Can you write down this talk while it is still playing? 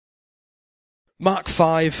Mark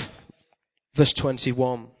 5, verse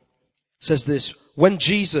 21 says this: when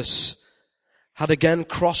Jesus had again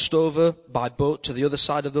crossed over by boat to the other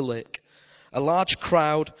side of the lake, a large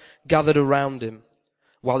crowd gathered around him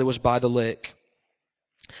while he was by the lake.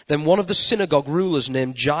 Then one of the synagogue rulers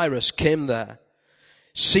named Jairus came there.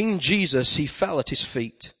 Seeing Jesus, he fell at his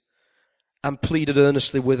feet and pleaded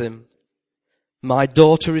earnestly with him. "My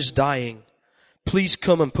daughter is dying. Please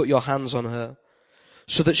come and put your hands on her,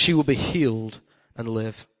 so that she will be healed and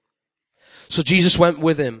live." So Jesus went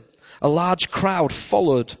with him. A large crowd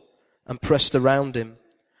followed and pressed around him.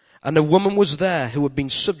 And a woman was there who had been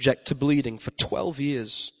subject to bleeding for 12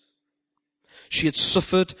 years. She had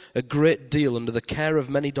suffered a great deal under the care of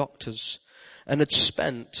many doctors and had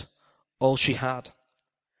spent all she had.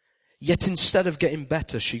 Yet instead of getting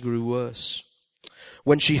better, she grew worse.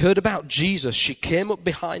 When she heard about Jesus, she came up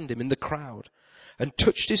behind him in the crowd and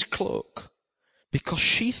touched his cloak, because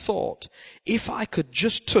she thought, "If I could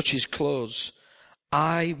just touch his clothes,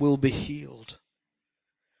 I will be healed."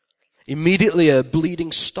 Immediately her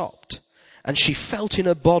bleeding stopped, and she felt in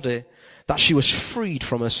her body that she was freed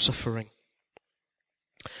from her suffering.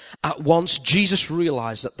 At once Jesus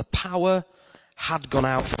realized that the power had gone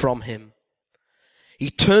out from him.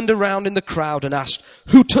 He turned around in the crowd and asked,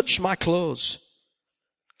 "Who touched my clothes?"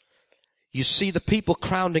 "You see the people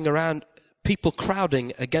crowding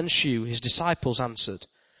against you," his disciples answered,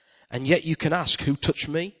 "and yet you can ask, 'Who touched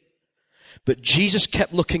me?'" But Jesus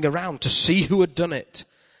kept looking around to see who had done it.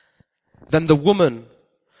 Then the woman,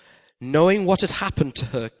 knowing what had happened to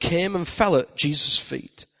her, came and fell at Jesus'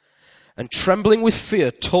 feet, and trembling with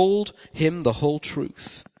fear, told him the whole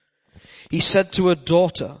truth. He said to her,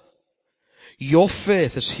 "Daughter, your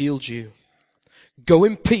faith has healed you. Go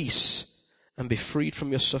in peace and be freed from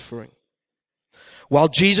your suffering." While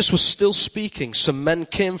Jesus was still speaking, some men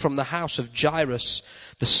came from the house of Jairus,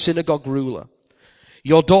 the synagogue ruler.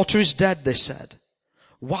 "Your daughter is dead," they said.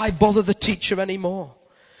 "Why bother the teacher anymore?"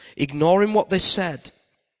 Ignoring what they said,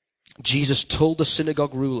 Jesus told the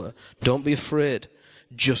synagogue ruler, "Don't be afraid,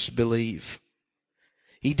 just believe."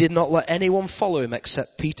 He did not let anyone follow him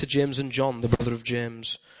except Peter, James, and John, the brother of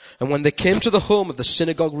James. And when they came to the home of the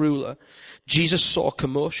synagogue ruler, Jesus saw a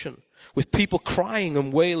commotion, with people crying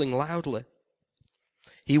and wailing loudly.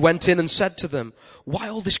 He went in and said to them, "Why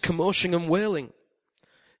all this commotion and wailing?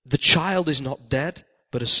 The child is not dead,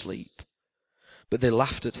 but asleep." But they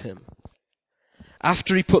laughed at him.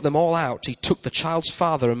 After he put them all out, he took the child's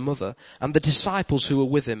father and mother and the disciples who were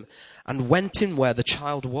with him and went in where the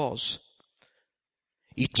child was.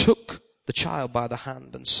 He took the child by the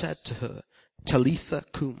hand and said to her, "Talitha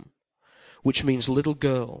cum," which means, "Little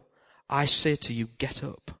girl, I say to you, get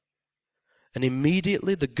up." And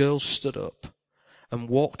immediately the girl stood up and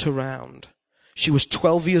walked around. She was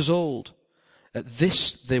 12 years old. At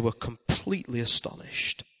this they were completely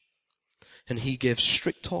astonished. And he gave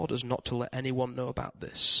strict orders not to let anyone know about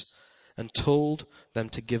this, and told them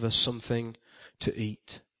to give her something to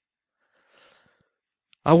eat.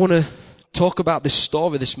 I want to talk about this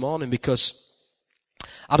story this morning because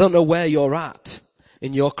I don't know where you're at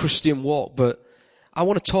in your Christian walk, but I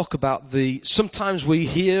want to talk about sometimes we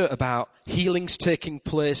hear about healings taking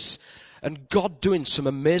place and God doing some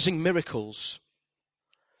amazing miracles.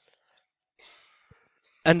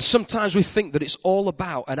 And sometimes we think that it's all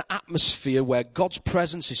about an atmosphere where God's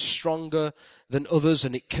presence is stronger than others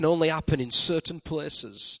and it can only happen in certain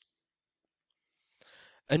places.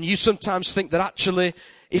 And you sometimes think that actually,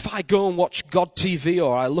 if I go and watch God TV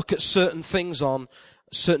or I look at certain things on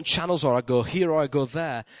certain channels or I go here or I go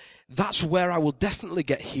there, that's where I will definitely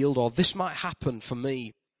get healed or this might happen for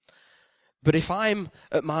me. But if I'm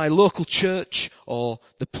at my local church or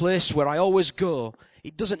the place where I always go,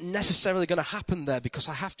 it doesn't necessarily going to happen there because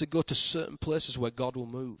I have to go to certain places where God will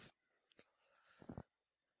move.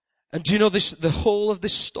 And do you know this? The whole of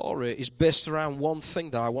this story is based around one thing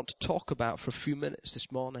that I want to talk about for a few minutes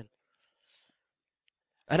this morning.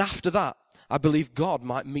 And after that, I believe God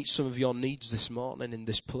might meet some of your needs this morning in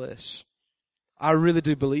this place. I really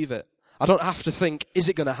do believe it. I don't have to think, is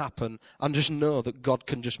it going to happen? I just know that God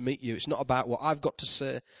can just meet you. It's not about what I've got to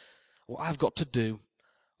say, what I've got to do.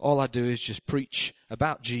 All I do is just preach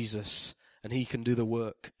about Jesus, and he can do the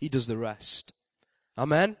work. He does the rest.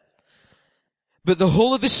 Amen? But the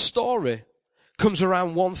whole of this story comes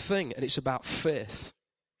around one thing, and it's about faith.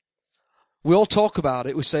 We all talk about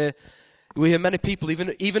it. We hear many people,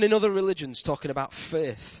 even in other religions, talking about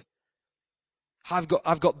faith. I've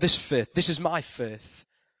got this faith. This is my faith.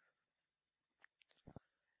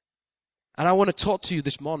 And I want to talk to you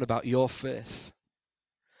this morning about your faith.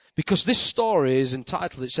 Because this story is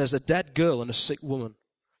entitled, it says, a dead girl and a sick woman.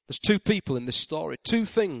 There's two people in this story, two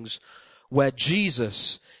things where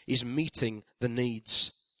Jesus is meeting the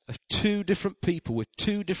needs of two different people with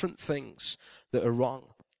two different things that are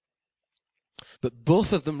wrong. But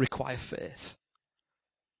both of them require faith.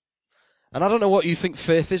 And I don't know what you think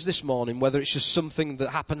faith is this morning, whether it's just something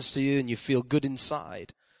that happens to you and you feel good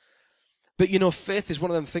inside. But you know, faith is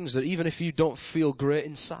one of them things that even if you don't feel great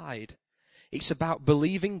inside, it's about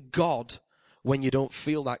believing God when you don't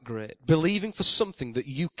feel that great. Believing for something that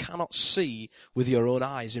you cannot see with your own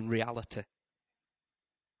eyes in reality.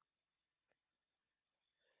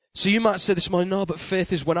 So you might say this morning, no, but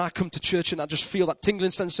faith is when I come to church and I just feel that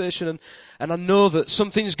tingling sensation and I know that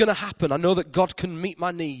something's going to happen. I know that God can meet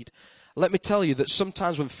my need. Let me tell you that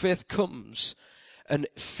sometimes when faith comes and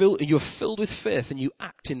you're filled with faith and you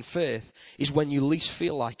act in faith is when you least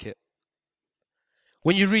feel like it.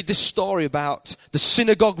 When you read this story about the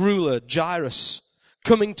synagogue ruler, Jairus,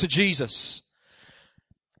 coming to Jesus,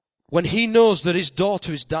 when he knows that his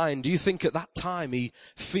daughter is dying, do you think at that time he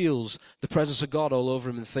feels the presence of God all over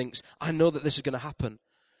him and thinks, I know that this is going to happen.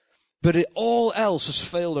 But all else has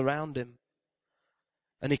failed around him.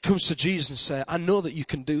 And he comes to Jesus and says, I know that you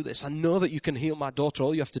can do this. I know that you can heal my daughter.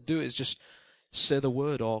 All you have to do is just say the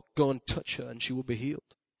word or go and touch her and she will be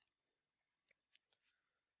healed.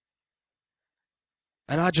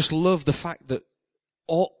 And I just love the fact that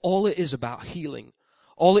all it is about healing,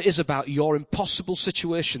 all it is about your impossible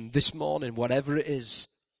situation this morning, whatever it is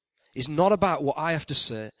not about what I have to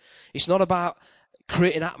say. It's not about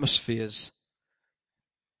creating atmospheres.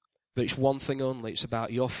 But it's one thing only. It's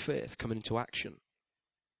about your faith coming into action.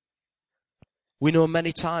 We know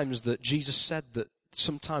many times that Jesus said that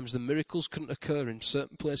sometimes the miracles couldn't occur in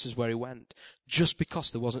certain places where he went just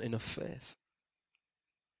because there wasn't enough faith.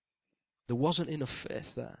 There wasn't enough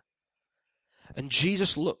faith there. And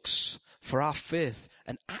Jesus looks for our faith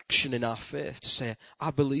and action in our faith to say,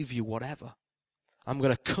 I believe you whatever. I'm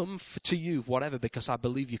going to come to you whatever because I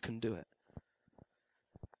believe you can do it.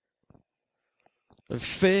 And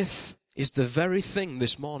faith is the very thing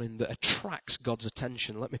this morning that attracts God's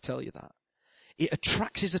attention. Let me tell you that. It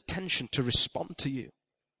attracts his attention to respond to you.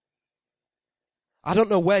 I don't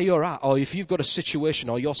know where you're at, or if you've got a situation,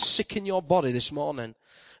 or you're sick in your body this morning,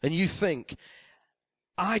 and you think,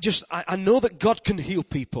 I know that God can heal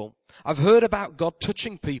people. I've heard about God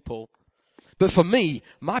touching people. But for me,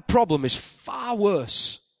 my problem is far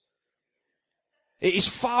worse. It is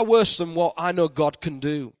far worse than what I know God can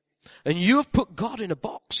do. And you have put God in a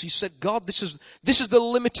box. You said, God, this is the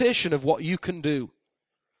limitation of what you can do.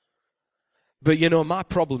 But you know, my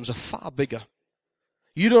problems are far bigger.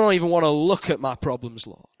 You don't even want to look at my problems,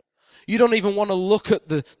 Lord. You don't even want to look at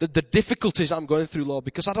the difficulties I'm going through, Lord,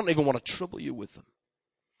 because I don't even want to trouble you with them.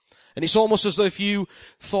 And it's almost as though if you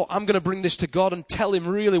thought, I'm going to bring this to God and tell him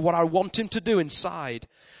really what I want him to do inside,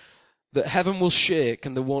 that heaven will shake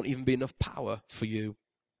and there won't even be enough power for you.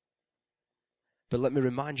 But let me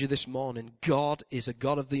remind you this morning, God is a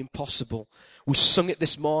God of the impossible. We sung it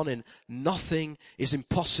this morning. Nothing is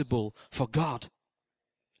impossible for God.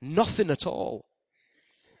 Nothing at all.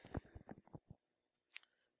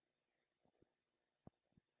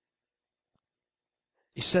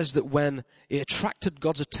 He says that when it attracted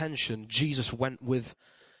God's attention, Jesus went with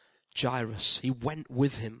Jairus. He went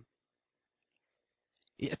with him.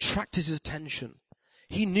 It attracted his attention.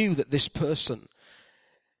 He knew that this person,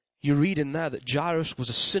 you read in there that Jairus was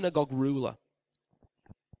a synagogue ruler.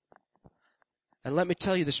 And let me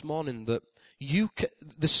tell you this morning that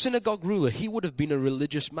the synagogue ruler, he would have been a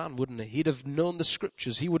religious man, wouldn't he? He'd have known the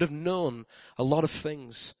scriptures. He would have known a lot of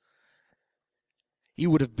things. He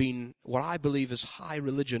would have been what I believe is high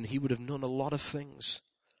religion. He would have known a lot of things.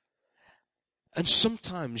 And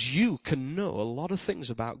sometimes you can know a lot of things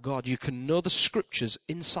about God. You can know the scriptures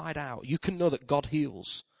inside out. You can know that God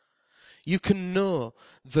heals. You can know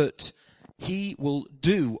that he will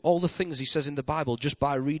do all the things he says in the Bible just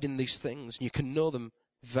by reading these things. You can know them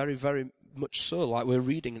very, very much so, like we're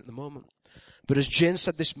reading at the moment. But as Jane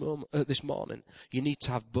said this morning, you need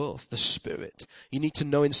to have both, the Spirit. You need to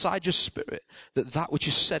know inside your spirit that which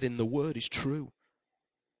is said in the Word is true.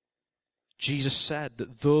 Jesus said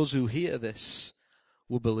that those who hear this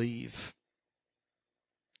will believe.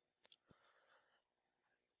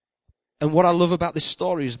 And what I love about this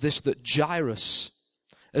story is this, that Jairus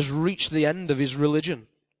has reached the end of his religion.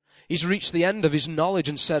 He's reached the end of his knowledge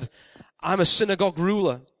and said, I'm a synagogue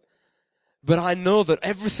ruler. But I know that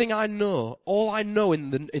everything I know, all I know in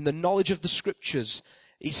the knowledge of the scriptures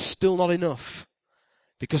is still not enough.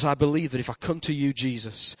 Because I believe that if I come to you,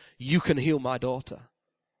 Jesus, you can heal my daughter.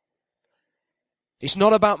 It's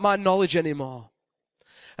not about my knowledge anymore.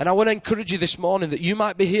 And I want to encourage you this morning that you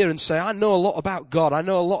might be here and say, I know a lot about God. I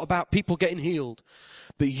know a lot about people getting healed.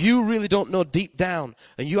 But you really don't know deep down,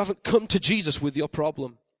 and you haven't come to Jesus with your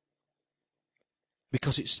problem.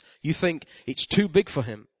 Because you think it's too big for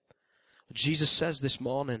him. Jesus says this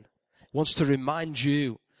morning, wants to remind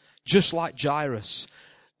you, just like Jairus,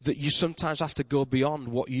 that you sometimes have to go beyond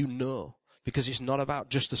what you know. Because it's not about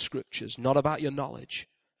just the scriptures, not about your knowledge.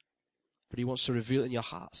 But he wants to reveal it in your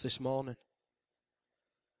hearts this morning.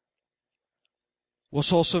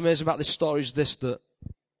 What's also amazing about this story is this, that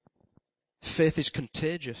faith is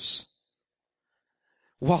contagious.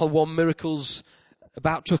 While one miracle's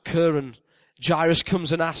about to occur and Jairus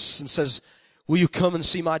comes and asks and says, will you come and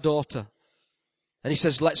see my daughter? And he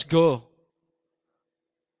says, let's go.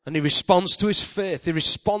 And he responds to his faith. He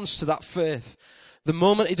responds to that faith. The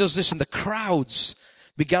moment he does this, and the crowds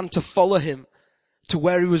began to follow him to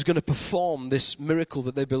where he was going to perform this miracle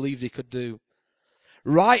that they believed he could do.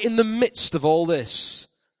 Right in the midst of all this,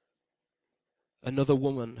 another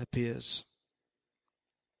woman appears.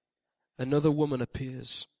 Another woman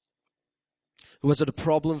appears who has had a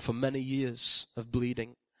problem for many years of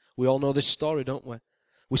bleeding. We all know this story, don't we?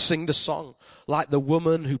 We sing the song, like the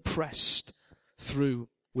woman who pressed through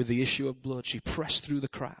with the issue of blood. She pressed through the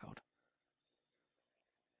crowd.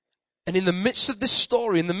 And in the midst of this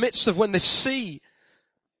story, in the midst of when they see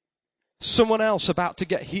someone else about to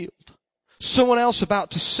get healed, someone else about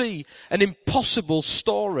to see an impossible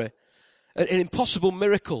story, an impossible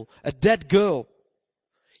miracle, a dead girl,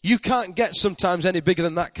 you can't get sometimes any bigger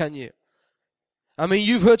than that, can you? I mean,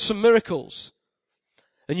 you've heard some miracles.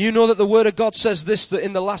 And you know that the Word of God says this, that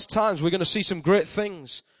in the last times we're going to see some great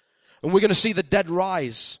things. And we're going to see the dead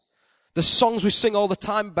rise. The songs we sing all the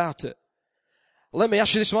time about it. Let me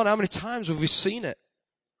ask you this morning, how many times have we seen it?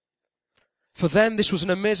 For them, this was an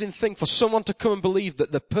amazing thing, for someone to come and believe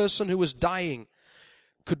that the person who was dying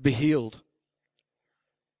could be healed.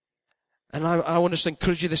 And I want to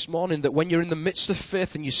encourage you this morning that when you're in the midst of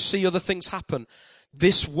faith and you see other things happen,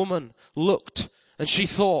 this woman looked and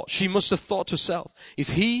she must have thought to herself, if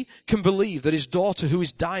he can believe that his daughter who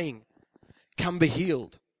is dying can be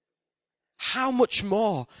healed, how much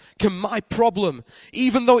more can my problem,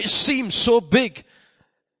 even though it seems so big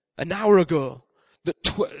an hour ago,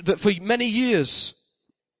 that for many years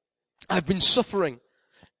I've been suffering.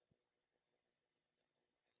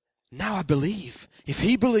 Now I believe. If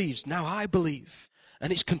he believes, now I believe.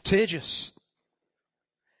 And it's contagious.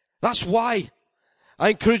 That's why I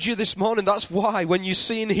encourage you this morning, that's why when you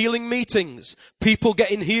see in healing meetings, people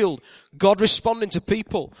getting healed, God responding to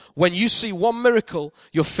people, when you see one miracle,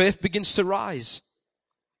 your faith begins to rise.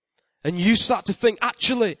 And you start to think,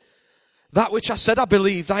 actually, that which I said I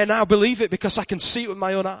believed, I now believe it because I can see it with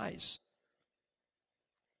my own eyes.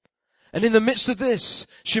 And in the midst of this,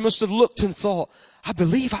 she must have looked and thought, I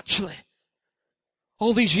believe actually.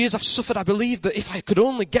 All these years I've suffered, I believe that if I could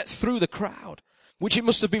only get through the crowd, which it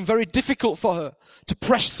must have been very difficult for her to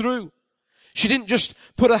press through. She didn't just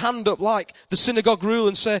put her hand up like the synagogue rule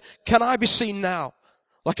and say, can I be seen now?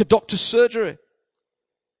 Like a doctor's surgery.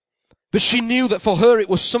 But she knew that for her it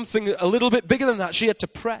was something a little bit bigger than that. She had to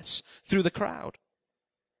press through the crowd.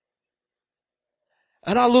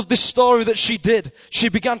 And I love this story that she did. She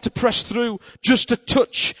began to press through just to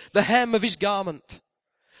touch the hem of his garment.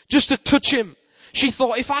 Just to touch him. She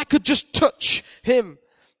thought, if I could just touch him,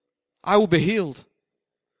 I will be healed.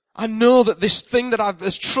 I know that this thing that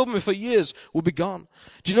has troubled me for years will be gone.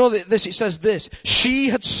 Do you know that it says this? She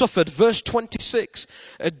had suffered, verse 26,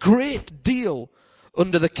 a great deal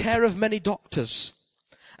under the care of many doctors,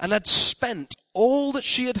 and had spent all that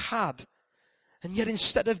she had, and yet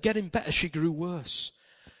instead of getting better, she grew worse.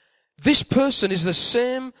 This person is the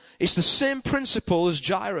same principle as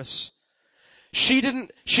Jairus. She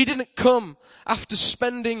didn't come after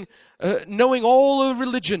spending, knowing all her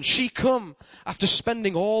religion. She come after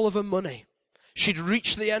spending all of her money. She'd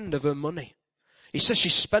reached the end of her money. He says she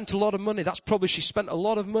spent a lot of money. That's probably she spent a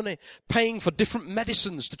lot of money paying for different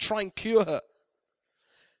medicines to try and cure her.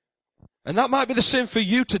 And that might be the same for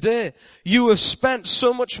you today. You have spent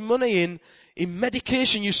so much money in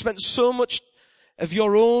medication. You spent so much of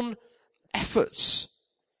your own efforts.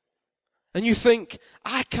 And you think,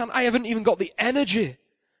 I haven't even got the energy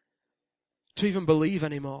to even believe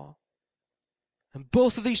anymore. And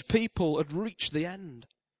both of these people had reached the end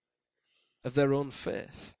of their own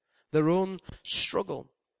faith, their own struggle.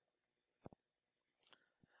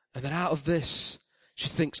 And then out of this, she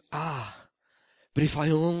thinks, but if I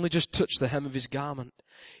only just touch the hem of his garment,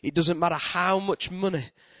 it doesn't matter how much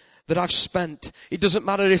money that I've spent. It doesn't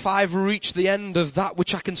matter if I've reached the end of that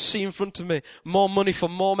which I can see in front of me. More money for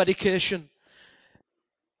more medication.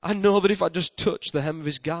 I know that if I just touch the hem of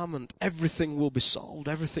his garment, everything will be solved.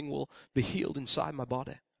 Everything will be healed inside my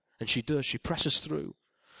body. And she does. She presses through.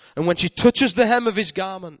 And when she touches the hem of his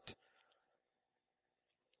garment,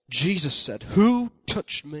 Jesus said, "Who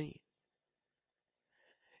touched me?"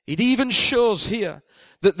 It even shows here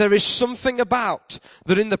that there is something about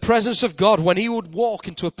that in the presence of God, when he would walk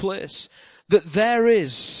into a place, that there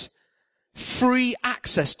is free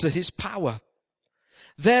access to his power.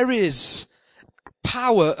 There is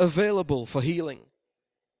power available for healing.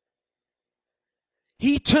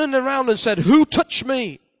 He turned around and said, "Who touched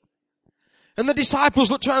me?" And the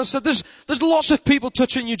disciples looked around and said, there's lots of people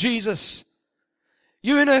touching you, Jesus.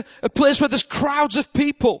 You're in a place where there's crowds of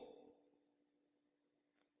people.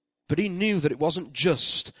 But he knew that it wasn't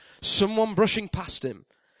just someone brushing past him,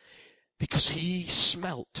 because he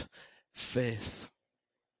smelt faith.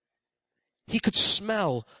 He could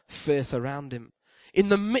smell faith around him, in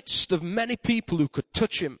the midst of many people who could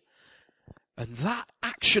touch him. And that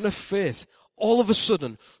action of faith, all of a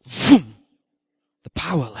sudden, boom, the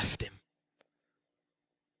power left him.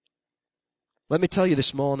 Let me tell you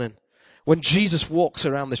this morning, when Jesus walks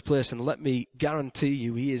around this place, and let me guarantee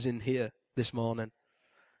you he is in here this morning,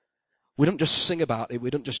 we don't just sing about it, we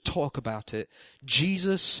don't just talk about it.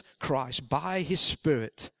 Jesus Christ, by his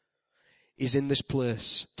Spirit, is in this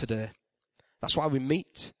place today. That's why we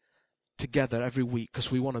meet together every week, because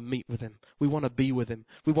we want to meet with him. We want to be with him.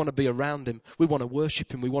 We want to be around him. We want to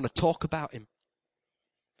worship him. We want to talk about him.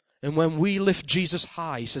 And when we lift Jesus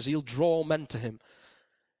high, he says he'll draw all men to him.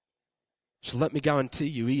 So let me guarantee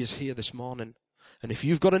you, he is here this morning. And if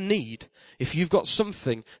you've got a need, if you've got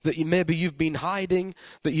something that maybe you've been hiding,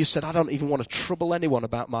 that you said, I don't even want to trouble anyone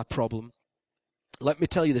about my problem, let me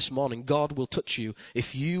tell you this morning, God will touch you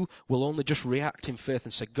if you will only just react in faith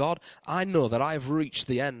and say, God, I know that I have reached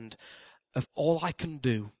the end of all I can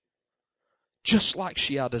do. Just like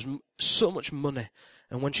she had so much money,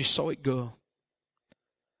 and when she saw it go.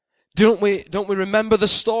 Don't we remember the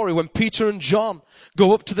story when Peter and John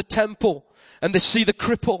go up to the temple and they see the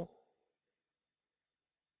cripple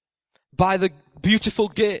by the beautiful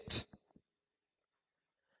gate?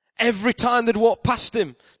 Every time they'd walk past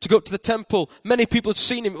him to go up to the temple, many people had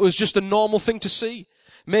seen him. It was just a normal thing to see.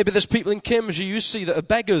 Maybe there's people in Cambridge you see that are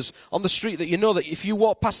beggars on the street that you know that if you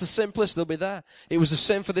walk past the same place, they'll be there. It was the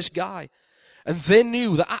same for this guy. And they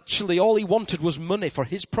knew that actually all he wanted was money for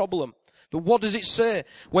his problem. But what does it say?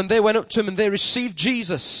 When they went up to him and they received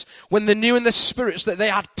Jesus, when they knew in their spirits that they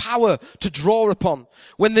had power to draw upon,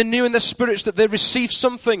 when they knew in their spirits that they received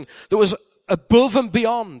something that was above and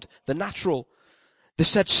beyond the natural, they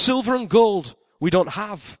said, silver and gold we don't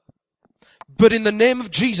have, but in the name of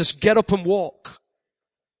Jesus, get up and walk.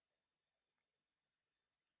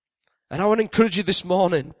 And I want to encourage you this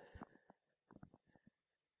morning,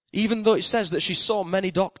 even though it says that she saw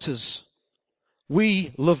many doctors,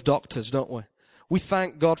 we love doctors, don't we? We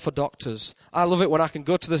thank God for doctors. I love it when I can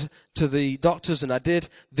go to the doctors, and I did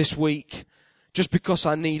this week, just because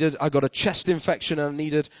I got a chest infection and I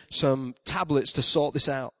needed some tablets to sort this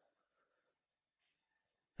out.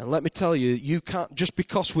 And let me tell you, you can't, just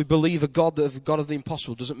because we believe a God of the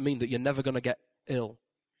impossible doesn't mean that you're never going to get ill.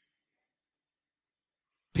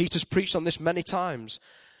 Peter's preached on this many times.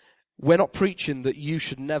 We're not preaching that you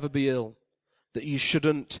should never be ill. That you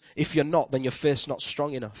shouldn't, if you're not, then your faith's not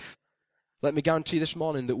strong enough. Let me guarantee this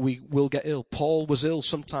morning that we will get ill. Paul was ill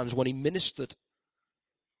sometimes when he ministered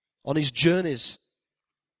on his journeys.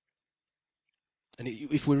 And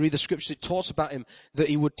if we read the scriptures, it talks about him that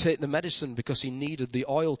he would take the medicine because he needed the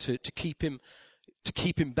oil to keep him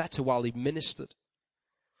better while he ministered.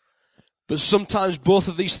 But sometimes both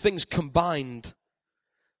of these things combined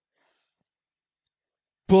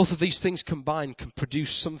can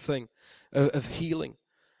produce something of healing.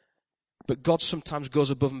 But God sometimes goes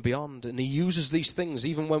above and beyond, and he uses these things,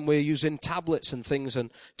 even when we're using tablets and things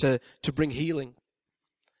and to bring healing.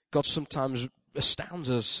 God sometimes astounds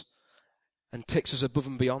us and takes us above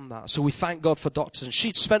and beyond that. So we thank God for doctors. And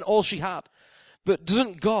she'd spent all she had. But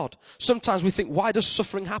doesn't God, sometimes we think, why does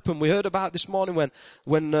suffering happen? We heard about it this morning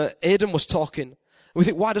when Aidan was talking. We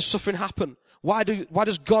think, why does suffering happen? Why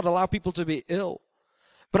does God allow people to be ill?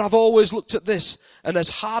 But I've always looked at this, and as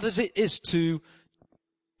hard as it is to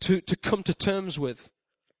come to terms with,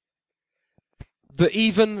 that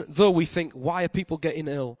even though we think, why are people getting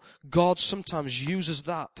ill? God sometimes uses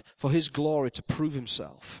that for his glory to prove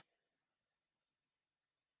himself.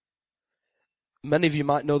 Many of you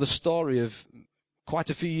might know the story of quite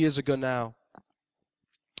a few years ago now.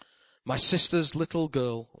 My sister's little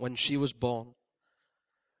girl, when she was born,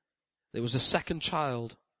 there was a second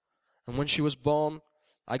child, and when she was born,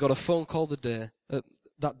 I got a phone call that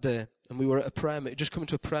day, And we were at a prayer meeting, just coming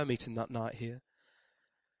to a prayer meeting that night here.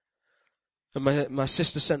 And my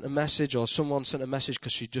sister sent a message, or someone sent a message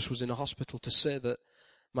because she just was in a hospital, to say that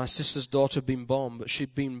my sister's daughter had been born, but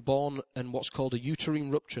she'd been born and what's called a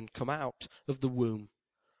uterine rupture and come out of the womb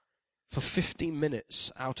for 15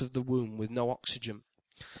 minutes out of the womb with no oxygen.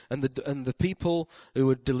 And the people who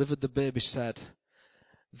had delivered the baby said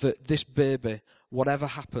that this baby, whatever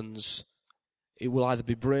happens, it will either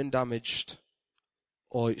be brain damaged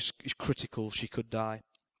or it's critical, she could die.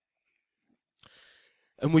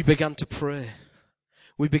 And we began to pray.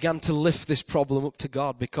 We began to lift this problem up to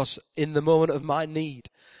God, because in the moment of my need,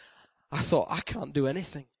 I thought, I can't do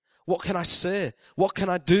anything. What can I say? What can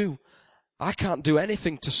I do? I can't do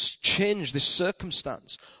anything to change this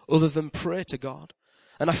circumstance other than pray to God.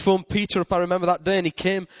 And I phoned Peter up, I remember that day, and he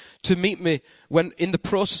came to meet me when in the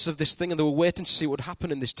process of this thing, and they were waiting to see what would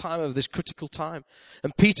happen in this time, of this critical time.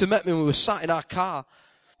 And Peter met me, and we were sat in our car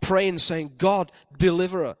praying, saying, God,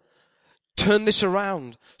 deliver her. Turn this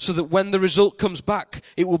around so that when the result comes back,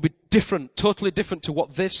 it will be different, totally different to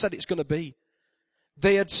what they've said it's going to be.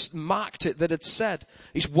 They had marked it, they had said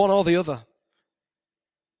it's one or the other.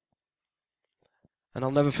 And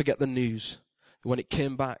I'll never forget the news when it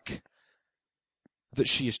came back that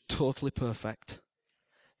she is totally perfect,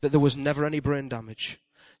 that there was never any brain damage.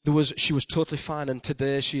 She was totally fine, and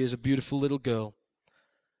today she is a beautiful little girl.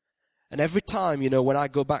 And every time, when I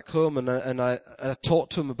go back home and I talk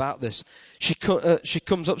to him about this, she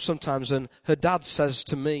comes up sometimes, and her dad says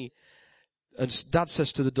to me, and dad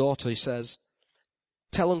says to the daughter, he says,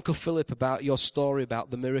 tell Uncle Philip about your story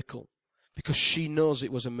about the miracle, because she knows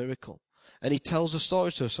it was a miracle. And he tells the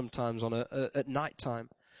story to her sometimes at night time,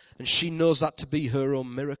 and she knows that to be her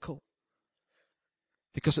own miracle.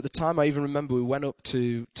 Because at the time, I even remember we went up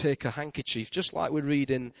to take a handkerchief, just like we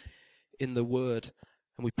read in the Word.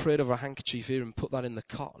 And we prayed over a handkerchief here and put that in the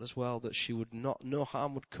cot as well, that she would no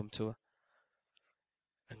harm would come to her.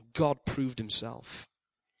 And God proved himself.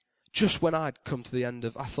 Just when I'd come to the end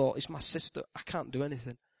I thought, it's my sister, I can't do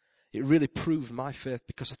anything. It really proved my faith,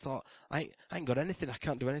 because I thought, I ain't got anything, I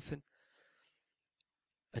can't do anything.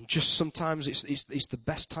 And just sometimes it's the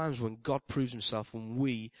best times when God proves himself, when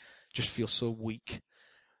we just feel so weak.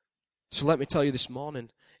 So let me tell you this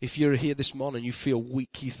morning, if you're here this morning, you feel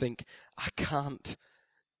weak, you think, I can't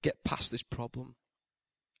get past this problem.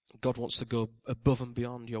 God wants to go above and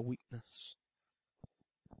beyond your weakness.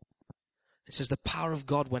 It says the power of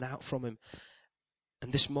God went out from him.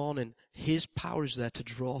 And this morning, his power is there to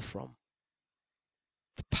draw from.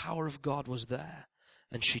 The power of God was there,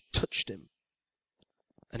 and she touched him,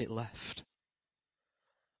 and it left.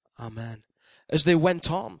 Amen. As they went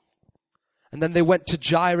on, and then they went to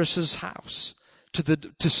Jairus' house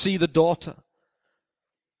to see the daughter.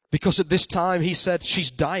 Because at this time, he said,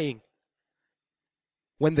 she's dying.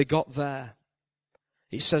 When they got there,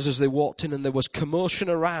 it says as they walked in, and there was commotion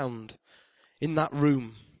around in that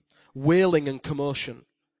room, wailing and commotion.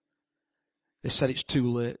 They said, it's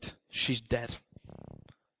too late. She's dead.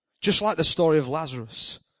 Just like the story of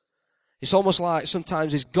Lazarus. It's almost like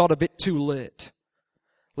sometimes it's got a bit too late.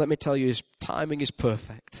 Let me tell you, his timing is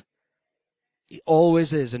perfect. It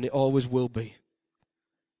always is, and it always will be.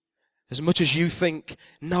 As much as you think,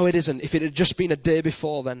 no, it isn't. If it had just been a day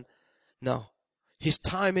before, then no. His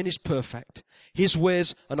timing is perfect. His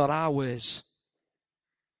ways are not our ways.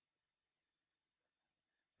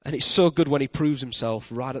 And it's so good when he proves himself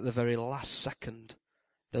right at the very last second,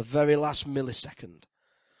 the very last millisecond.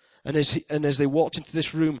 And as they walked into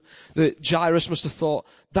this room, Jairus must have thought,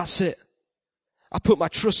 that's it. I put my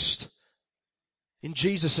trust in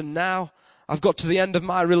Jesus, and now I've got to the end of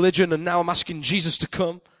my religion, and now I'm asking Jesus to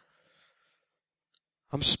come.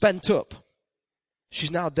 I'm spent up.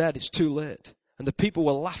 She's now dead. It's too late. And the people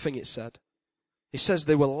were laughing, it said. It says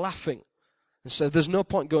they were laughing and said, there's no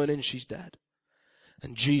point going in, she's dead.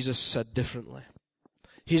 And Jesus said differently.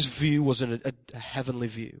 His view was a heavenly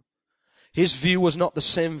view. His view was not the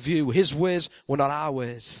same view. His ways were not our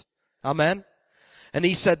ways. Amen? And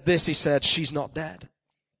he said this, he said, she's not dead.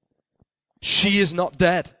 She is not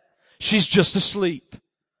dead. She's just asleep.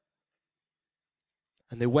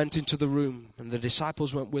 And they went into the room, and the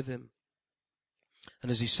disciples went with him.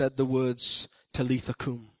 And as he said the words, Talitha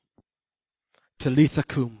cum, Talitha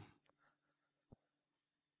cum,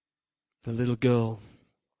 the little girl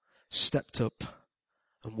stepped up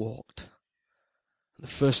and walked. And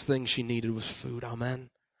the first thing she needed was food. Amen.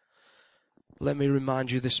 Let me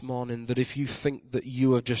remind you this morning that if you think that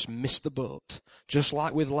you have just missed the boat, just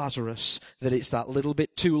like with Lazarus, that it's that little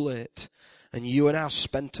bit too late, and you are now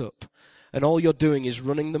spent up, and all you're doing is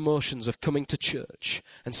running the motions of coming to church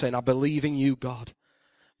and saying, I believe in you, God,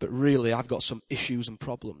 but really I've got some issues and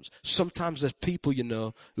problems. Sometimes there's people,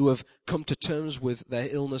 who have come to terms with their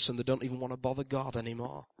illness and they don't even want to bother God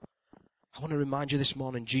anymore. I want to remind you this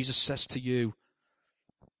morning, Jesus says to you,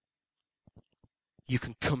 you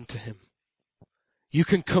can come to him. You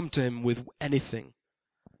can come to him with anything.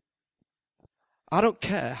 I don't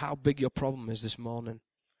care how big your problem is this morning,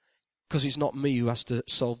 because it's not me who has to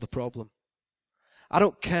solve the problem. I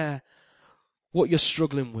don't care what you're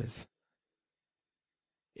struggling with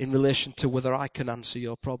in relation to whether I can answer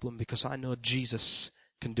your problem, because I know Jesus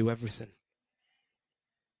can do everything.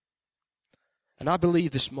 And I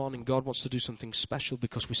believe this morning God wants to do something special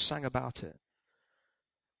because we sang about it.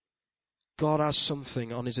 God has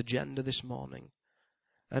something on his agenda this morning.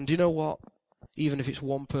 And do you know what? Even if it's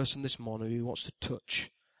one person this morning who he wants to touch,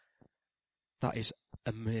 that is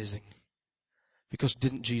amazing. Because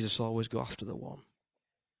didn't Jesus always go after the one?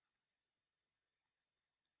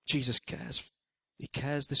 Jesus cares. He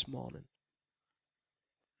cares this morning.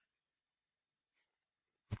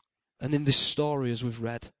 And in this story, as we've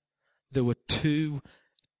read, there were two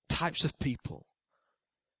types of people.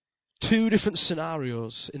 Two different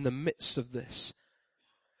scenarios in the midst of this,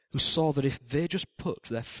 who saw that if they just put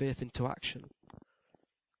their faith into action,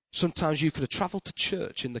 sometimes you could have travelled to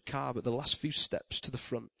church in the car, but the last few steps to the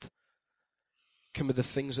front can be the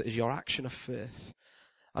things that is your action of faith.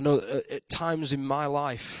 I know at times in my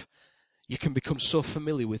life, you can become so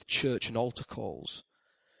familiar with church and altar calls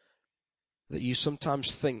that you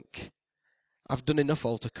sometimes think, I've done enough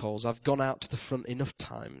altar calls, I've gone out to the front enough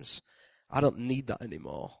times, I don't need that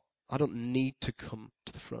anymore. I don't need to come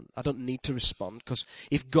to the front. I don't need to respond, because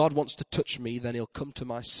if God wants to touch me, then he'll come to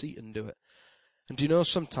my seat and do it. And do you know,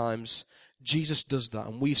 sometimes Jesus does that,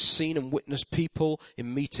 and we've seen and witnessed people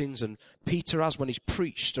in meetings, and Peter has when he's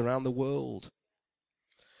preached around the world,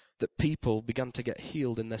 that people began to get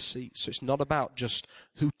healed in their seats. So it's not about just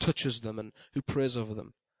who touches them and who prays over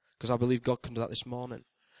them, because I believe God can do that this morning.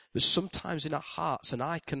 But sometimes in our hearts, and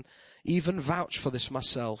I can even vouch for this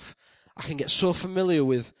myself, I can get so familiar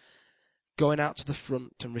with going out to the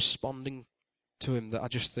front and responding to him that I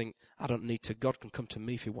just think, I don't need to. God can come to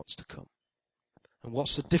me if he wants to come. And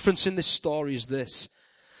what's the difference in this story is this,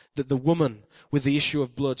 that the woman with the issue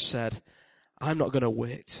of blood said, I'm not going to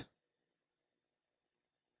wait.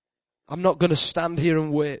 I'm not going to stand here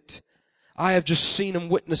and wait. I have just seen and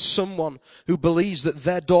witnessed someone who believes that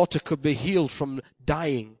their daughter could be healed from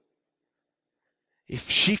dying. If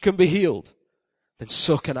she can be healed, then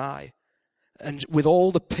so can I. And with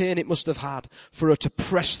all the pain it must have had for her to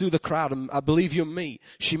press through the crowd, and I believe you and me,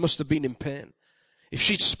 she must have been in pain. If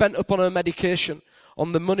she'd spent up on her medication,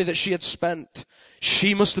 on the money that she had spent,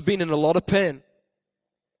 she must have been in a lot of pain.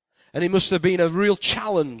 And it must have been a real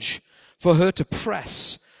challenge for her to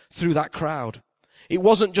press through that crowd. It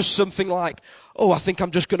wasn't just something like, I think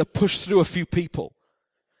I'm just going to push through a few people.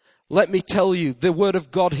 Let me tell you, the word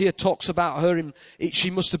of God here talks about her,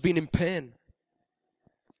 she must have been in pain.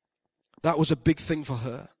 That was a big thing for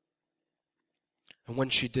her. And when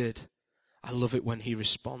she did, I love it when he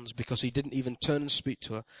responds, because he didn't even turn and speak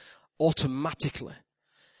to her. Automatically,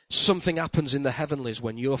 something happens in the heavenlies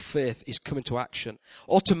when your faith is coming to action.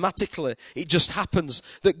 Automatically, it just happens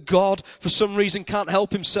that God, for some reason, can't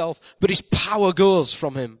help himself, but his power goes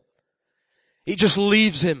from him. It just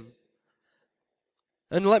leaves him.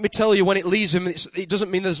 And let me tell you, when it leaves him, it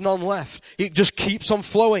doesn't mean there's none left. It just keeps on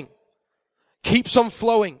flowing. Keeps on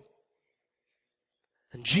flowing.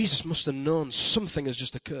 And Jesus must have known something has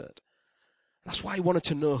just occurred. That's why he wanted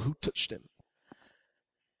to know who touched him.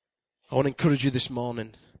 I want to encourage you this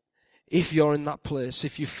morning. If you're in that place,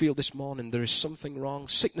 if you feel this morning there is something wrong,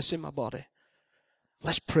 sickness in my body,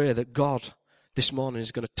 let's pray that God this morning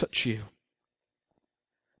is going to touch you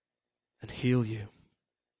and heal you.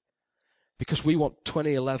 Because we want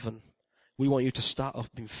 2011, we want you to start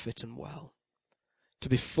off being fit and well, to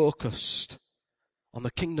be focused on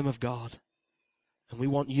the kingdom of God. And we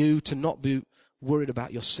want you to not be worried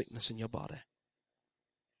about your sickness in your body.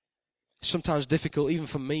 It's sometimes difficult, even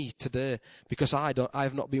for me today, because I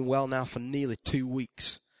have not been well now for nearly 2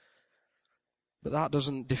 weeks. But that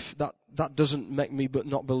doesn't make me but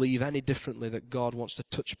not believe any differently that God wants to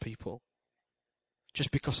touch people.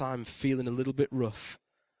 Just because I'm feeling a little bit rough.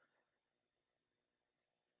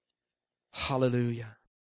 Hallelujah.